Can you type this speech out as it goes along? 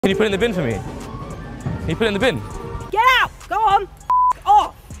Can you put it in the bin for me? Can you put it in the bin? Get out! Go on!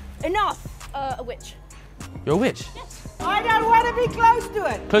 Off! Enough! A witch. You're a witch? Yes. I don't want to be close to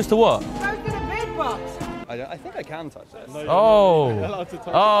it. Close to what? Close to the bed box. I think I can touch this. No, Oh.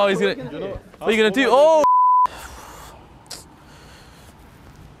 Oh, he's gonna. What are you gonna do? Oh.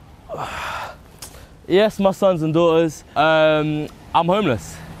 Yes, my sons and daughters. I'm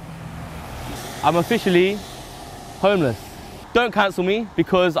homeless. I'm officially homeless. Don't cancel me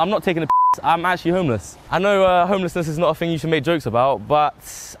because I'm not taking a piss. I'm actually homeless. I know homelessness is not a thing you should make jokes about,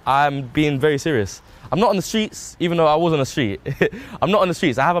 but I'm being very serious. I'm not on the streets, even though I was on the street. I'm not on the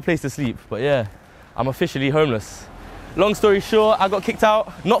streets. I have a place to sleep, but yeah, I'm officially homeless. Long story short, I got kicked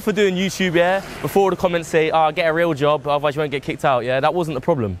out, not for doing YouTube, yeah? Before the comments say, oh, get a real job, otherwise you won't get kicked out, yeah? That wasn't the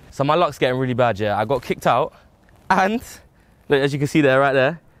problem. So my luck's getting really bad, yeah? I got kicked out, and, look, as you can see there, right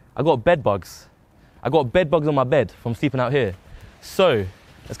there, I got bed bugs. I got bed bugs on my bed from sleeping out here. So,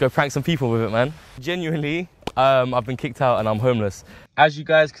 let's go prank some people with it, man. Genuinely, I've been kicked out and I'm homeless. As you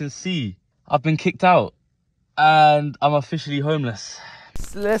guys can see, I've been kicked out and I'm officially homeless.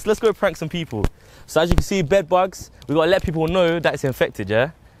 Let's go prank some people. So as you can see, bed bugs, we gotta let people know that it's infected, yeah?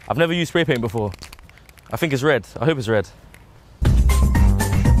 I've never used spray paint before. I think it's red. I hope it's red.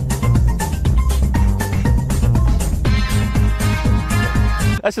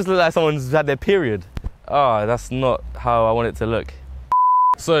 That just looks like someone's had their period. Oh, that's not how I want it to look.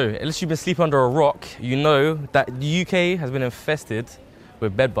 So, unless you've been sleeping under a rock, you know that the UK has been infested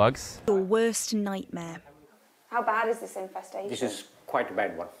with bed bugs. Your worst nightmare. How bad is this infestation? This is quite a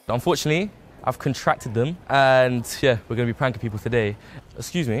bad one. Unfortunately, I've contracted them, and yeah, we're gonna be pranking people today.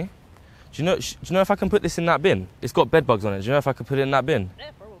 Excuse me, do you know if I can put this in that bin? It's got bed bugs on it. Do you know if I can put it in that bin?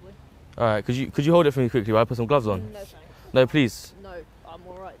 Yeah, probably. All right, could you hold it for me quickly while I put some gloves on? No, thanks. No, please. No, I'm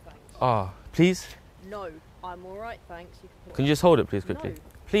all right, thanks. Ah, please. No, I'm all right, thanks. Can you just hold it, please, quickly? No.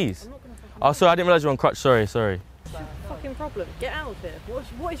 Please. I'm not gonna fucking Oh, sorry, I didn't realise you were on crutch. Sorry. What's your fucking problem? Get out of here.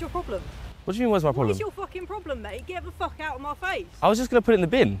 What is your problem? What do you mean, what's my problem? What is your fucking problem, mate? Get the fuck out of my face. I was just gonna put it in the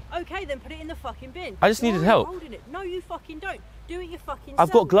bin. Okay, then put it in the fucking bin. I just Why needed are you help. Holding it? No, you fucking don't. Do it your fucking I've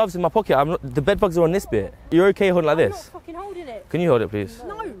self. got gloves in my pocket. The bed bugs are on this bit. You're okay holding like I'm this? not fucking holding it. Can you hold it, please?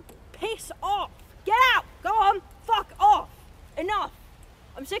 No, piss off. Get out. Go on. Fuck off. Enough.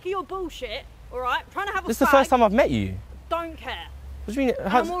 I'm sick of your bullshit. All right. I'm trying to have a This is the first time I've met you. Don't care. What do you mean?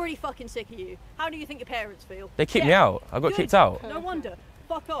 I'm already fucking sick of you. How do you think your parents feel? They kicked me out. I got Good. kicked out. No wonder.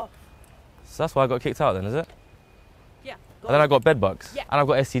 Fuck off. So that's why I got kicked out then, is it? Yeah. Go And then on. I got bed bugs. Yeah. And I've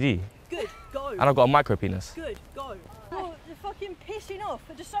got STD. Good. Go. And I've got a micro penis. Good. Go. Oh, you're fucking pissing off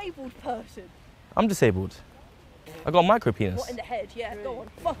a disabled person. I'm disabled. I got a micro penis. What, in the head? Yeah. Go on.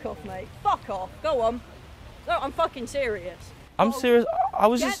 Fuck off, mate. Fuck off. Go on. No, I'm fucking serious. I'm serious. I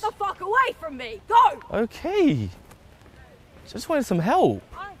was Get just... the fuck away from me. Go. Okay. Just wanted some help.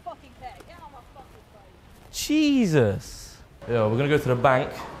 I don't fucking care. Get out of my fucking face. Jesus. Yeah, we're gonna go to the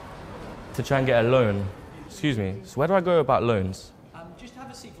bank to try and get a loan. Excuse me. So where do I go about loans? Just have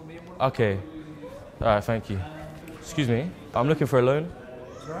a seat for me. Okay. All right, thank you. Excuse me. I'm looking for a loan.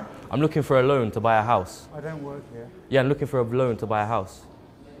 Sorry? I'm looking for a loan to buy a house. I don't work here. Yeah, I'm looking for a loan to buy a house.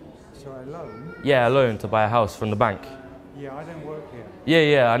 So a loan? Yeah, a loan to buy a house from the bank. Yeah, I don't work here.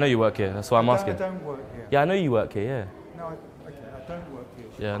 Yeah, I know you work here. That's why I'm asking. I don't work here. Yeah, I know you work here, yeah. No, okay, I don't work here.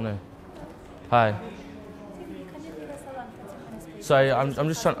 Yeah, I know. Hi. Sorry, I'm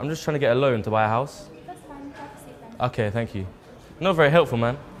just trying to get a loan to buy a house. Okay, thank you. Not very helpful,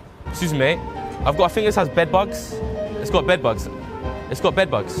 man. Excuse me, mate. I think this has bed bugs. It's got bed bugs. It's got bed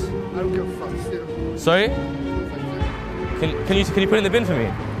bugs. I don't give a fuck, still. Sorry? Can you put it in the bin for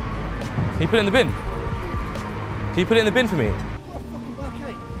me? Can you put it in the bin? Can you put it in the bin for me?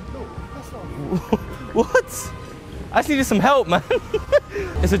 What? I just needed some help, man.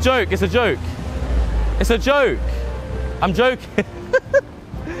 It's a joke, it's a joke. It's a joke. I'm joking.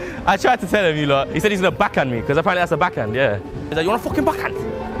 I tried to tell him, you lot. He said he's gonna backhand me, because apparently that's a backhand, yeah. He's like, you want a fucking backhand?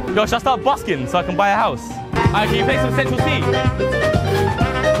 Yo, should I start busking so I can buy a house? Alright, can you play some Central C?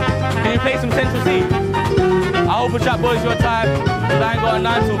 Can you play some Central C? I hope a chat boys your time, because I ain't got a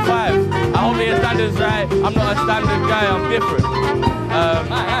 9 till 5. I hope that your standards right. I'm not a standard guy, I'm different.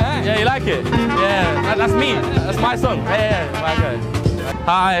 Yeah, you like it? Yeah, that's me. That's my song. Yeah, my guy.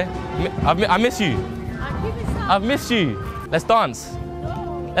 Hi, I miss you. I've missed you. Let's dance.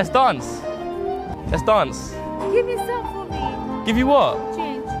 Let's dance. Let's dance. Give me some for me. Give you what?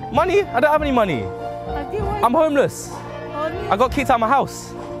 Change. Money? I don't have any money. Have you worked? I'm homeless. Only? I got kicked out of my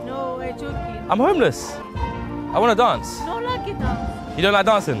house. No, I'm joking. I'm homeless. I want to dance. No like it now. You don't like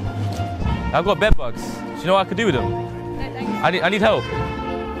dancing? I've got bed bugs. Do you know what I could do with them? I need help.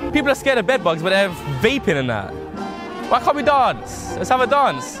 People are scared of bed bugs, but they're vaping and that. Why can't we dance? Let's have a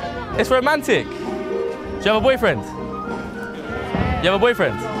dance. It's romantic. Do you have a boyfriend? You have a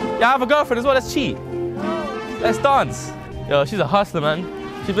boyfriend? Yeah, I have a girlfriend as well. Let's cheat. Let's dance. Yo, she's a hustler, man.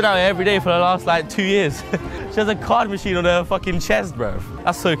 She's been out here every day for the last like 2 years. She has a card machine on her fucking chest, bro.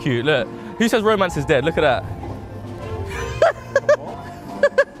 That's so cute. Look, who says romance is dead? Look at that.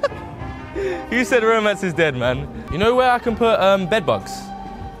 Who said romance is dead, man? You know where I can put bed bugs?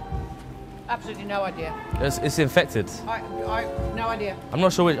 Absolutely no idea. It's infected. No idea. I'm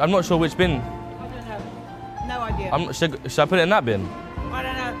not sure which bin. I don't know. No idea. Should I put it in that bin? I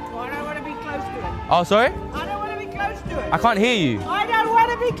don't know. I don't want to be close to it. Oh, sorry? I don't want to be close to it. I can't hear you. I don't want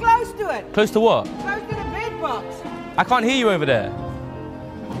to be close to it. Close to what? Close to the bed box. I can't hear you over there.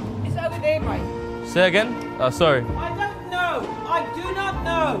 It's over there, mate. Say again? Oh, sorry. I don't know. I do not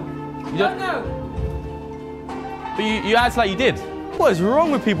know. You don't know. But you act like you did. What is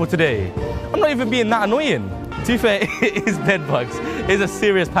wrong with people today? I'm not even being that annoying. To be fair, it is bed bugs. It's a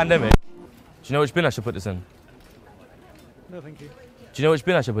serious pandemic. Do you know which bin I should put this in? No, thank you. Do you know which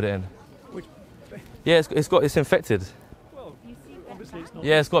bin I should put it in? Which? Yeah, it's infected. Well, obviously it's not.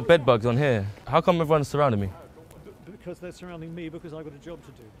 Yeah, it's got bed bugs on here. How come everyone's surrounding me? Because they're surrounding me because I've got a job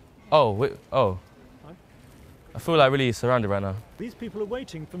to do. Oh, wait, oh. Huh? I feel like really surrounded right now. These people are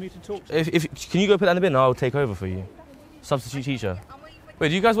waiting for me to talk to them. Can you go put that in the bin and I'll take over for you? Substitute teacher. Wait,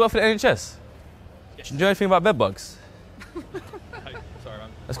 do you guys work for the NHS? Yes. Do you know anything about bed bugs? Hey, sorry, man.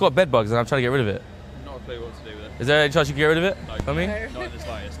 It's got bed bugs and I'm trying to get rid of it. Not a clue what to do with it. Is there any chance you can get rid of it? No. For me? Not in the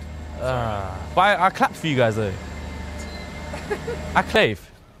slightest. But I clapped for you guys though. I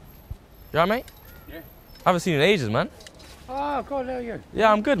clave. You alright, mate? Yeah. I haven't seen you in ages, man. Oh, God, how are you?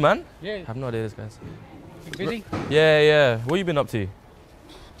 Yeah, I'm good, man. Yeah. I have no idea this guy's. You busy? Yeah. What you been up to?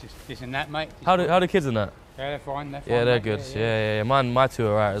 Just this and that, mate. How the kids and that? Yeah, they're fine. Yeah, they're mate. good. Yeah. My two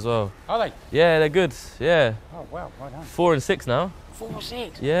are alright as well. Are they? Yeah, they're good. Yeah. Oh, wow, well done. 4 and 6 now. 4 or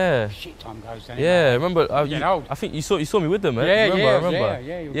 6? Yeah. Shit, time goes, doesn't it? Yeah, remember? Getting old. I think you saw me with them, man. Yeah, remember, yeah, I remember.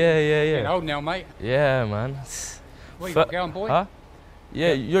 Yeah. Getting Yeah. old now, mate. Yeah, man. What, you got a girl and boy? Huh?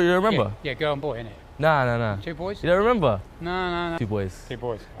 Yeah, you remember? Yeah, girl and boy, innit? Nah. 2 boys? You don't remember? No. 2 boys. 2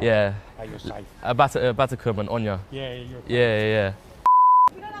 boys. Oh, Yeah. oh, you're safe. Abatakum and Onya. Yeah, you're Yeah.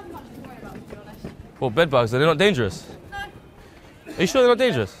 Well, bed bugs, are they not dangerous? No. Are you sure they're not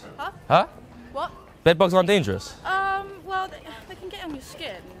dangerous? Huh? What? Bed bugs aren't dangerous? Well, they can get on your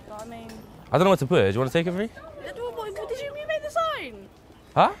skin, but I mean... I don't know what to put. Do you want to take it for me? What did you make the sign?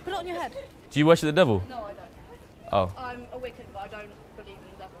 Huh? Put it on your head. Do you worship the devil? No, I don't. Oh. I'm a Wiccan, but I don't believe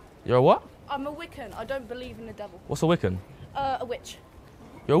in the devil. You're a what? I'm a Wiccan. I don't believe in the devil. What's a Wiccan? A witch.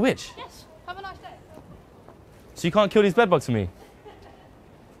 You're a witch? Yes. Have a nice day. So you can't kill these bed bugs for me?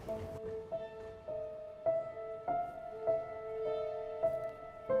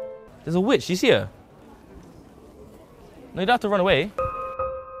 There's a witch. You see her? No, you don't have to run away.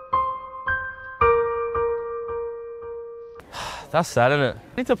 That's sad, isn't it?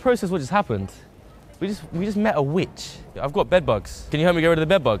 I need to process what just happened. We just met a witch. I've got bed bugs. Can you help me get rid of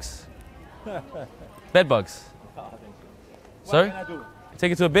the bed bugs? Bed bugs. Sorry? What can I do?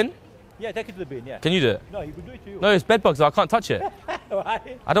 Take it to a bin? Yeah, take it to the bin, yeah. Can you do it? No, you can do it to you. No, it's bed bugs. I can't touch it. Why?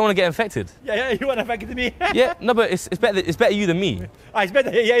 I don't want to get infected. Yeah, you want to infect me? Yeah, no, but it's better you than me. It's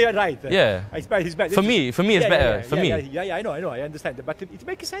better. Yeah, you're right. Yeah. It's better. For me, it's better. For me. Yeah, I know. I understand. But it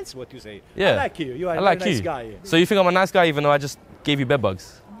makes sense what you say. Yeah. I like you. You are a like nice you. guy. So you think I'm a nice guy even though I just gave you bed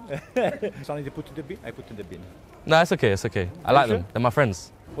bugs? Something to put in the bin? I put in the bin. No, it's okay. I like them. They're my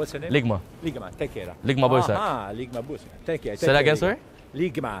friends. What's your name? Ligma. Ligma, take care. Ligma Bosak. Ligma Busak. Take care. Say that again, sorry?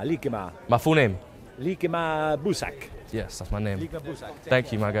 Ligma. My full name? Ligma Busak. Yes, that's my name. Ligma Busak.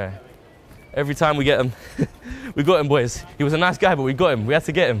 Thank you, my guy. Every time we get him, we got him, boys. He was a nice guy, but we got him. We had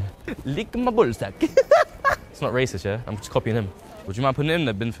to get him. Ligma Bosak. It's not racist, yeah? I'm just copying him. Would you mind putting it in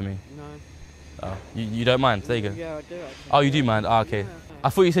the bin for me? No. Oh, you don't mind? There you go. Yeah, I do actually. Oh, you do mind? Oh, okay. Yeah. I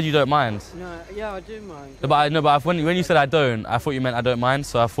thought you said you don't mind. No, yeah, I do mind. No, but when you said I don't, I thought you meant I don't mind,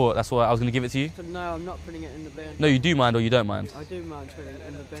 so I thought that's why I was going to give it to you. So no, I'm not putting it in the bin. No, you do mind or you don't mind? I do mind putting it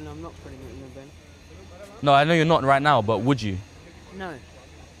in the bin. I'm not putting it in the bin. No, I know you're not right now, but would you? No.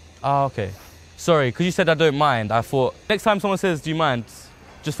 Oh, okay. Sorry, because you said I don't mind, I thought next time someone says, do you mind,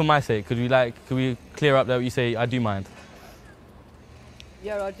 just for my sake, could we clear up that you say I do mind?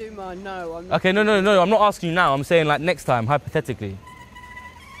 Yeah, I do mind. No, I'm not. Okay, no, I'm not asking you now. I'm saying like next time, hypothetically.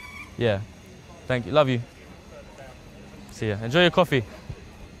 Yeah. Thank you. Love you. See ya. Enjoy your coffee.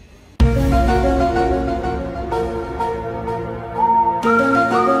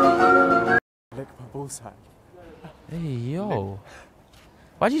 Lick my ballsack. Hey, yo.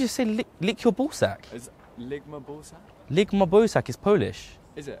 Why'd you just say lick your ballsack? Is Ligma Bosak? Lick my ballsack is Polish.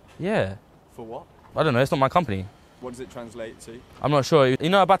 Is it? Yeah. For what? I don't know. It's not my company. What does it translate to? I'm not sure. You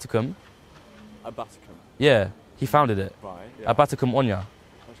know Abaticum? Abaticum. Yeah, he founded it. Right. Yeah. Abaticum Onya.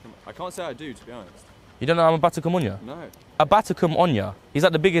 I can't say I do, to be honest. You don't know Abaticum Onya? No. Abaticum Onya. He's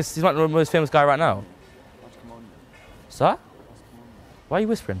like the biggest, he's like the most famous guy right now. Abaticum Onya. Sir? Why are you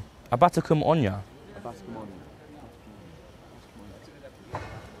whispering? Abaticum Onya. Abaticum Onya.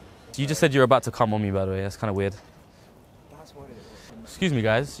 You just said you're about to come on me, by the way. That's kind of weird. That's what it is. Excuse me,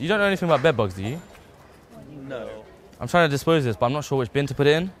 guys. You don't know anything about bed bugs, do you? No. I'm trying to dispose this, but I'm not sure which bin to put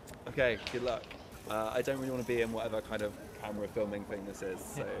it in. Okay, good luck. I don't really want to be in whatever kind of camera filming thing this is,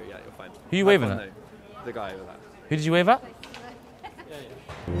 so yeah, you're fine. Who are you waving at? No, the guy over there. Who did you wave at?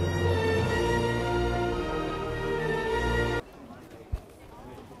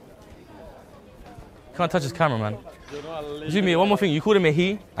 Can't touch his camera, man. Excuse me, one more thing. You called him a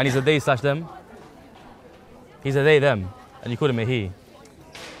he, and he's a they slash them. He's a they, them, and you called him a he.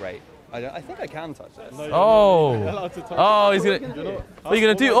 Great. I think I can touch this. Oh, oh, he's gonna. What are you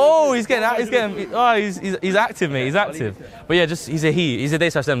gonna do? Oh, he's getting out. He's active, mate. He's active. But yeah, just he's a he. He's a they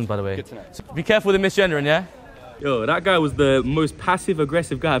slash them, by the way. Good to know. So be careful with the misgendering, yeah. Yo, that guy was the most passive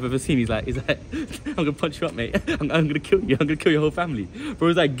aggressive guy I've ever seen. He's like, I'm gonna punch you up, mate. I'm gonna kill you. I'm gonna kill your whole family. Bro,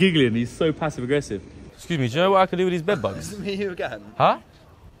 he's like giggling. He's so passive aggressive. Excuse me, do you know what I could do with these bed bugs? Is it me you again? Huh?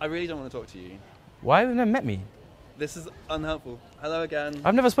 I really don't want to talk to you. Why have you never met me? This is unhelpful. Hello again.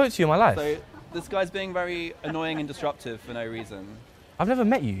 I've never spoke to you in my life. So, this guy's being very annoying and disruptive for no reason. I've never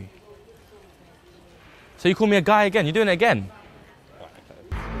met you. So you call me a guy again? You're doing it again?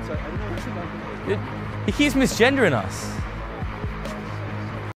 Sorry, I don't know what I'm doing. He keeps misgendering us.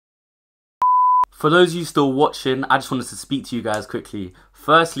 For those of you still watching, I just wanted to speak to you guys quickly.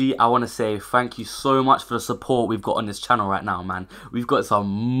 Firstly, I want to say thank you so much for the support we've got on this channel right now, man. We've got some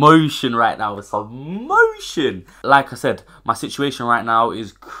motion right now, some motion. Like I said, my situation right now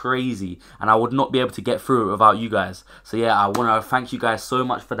is crazy, and I would not be able to get through it without you guys. So yeah, I want to thank you guys so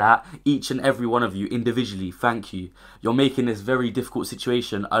much for that. Each and every one of you individually, thank you. You're making this very difficult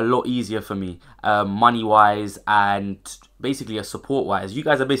situation a lot easier for me, money-wise and basically a support-wise. You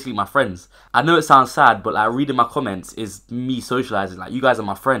guys are basically my friends. I know it sounds sad, but like reading my comments is me socializing. Like, you guys are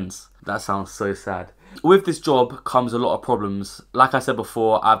my friends. That sounds so sad. With this job comes a lot of problems. Like I said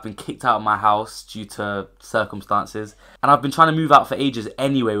before, I've been kicked out of my house due to circumstances, and I've been trying to move out for ages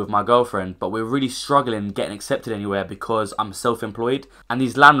anyway with my girlfriend, but we're really struggling getting accepted anywhere because I'm self-employed, and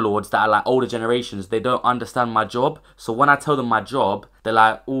these landlords that are like older generations, they don't understand my job. So when I tell them my job, they're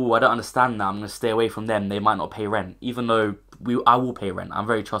like, oh, I don't understand that, I'm gonna stay away from them, they might not pay rent, even though I will pay rent. I'm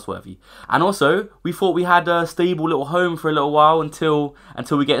very trustworthy. And also, we thought we had a stable little home for a little while until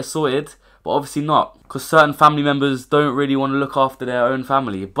we get it sorted, but obviously not, because certain family members don't really want to look after their own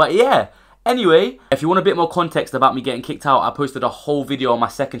family. But yeah, anyway, if you want a bit more context about me getting kicked out, I posted a whole video on my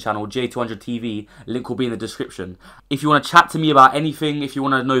second channel, J200TV, link will be in the description. If you want to chat to me about anything, if you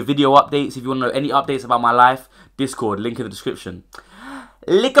want to know video updates, if you want to know any updates about my life, Discord, link in the description.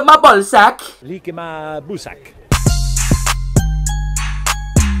 Lick my ballsack. Lick my ballsack.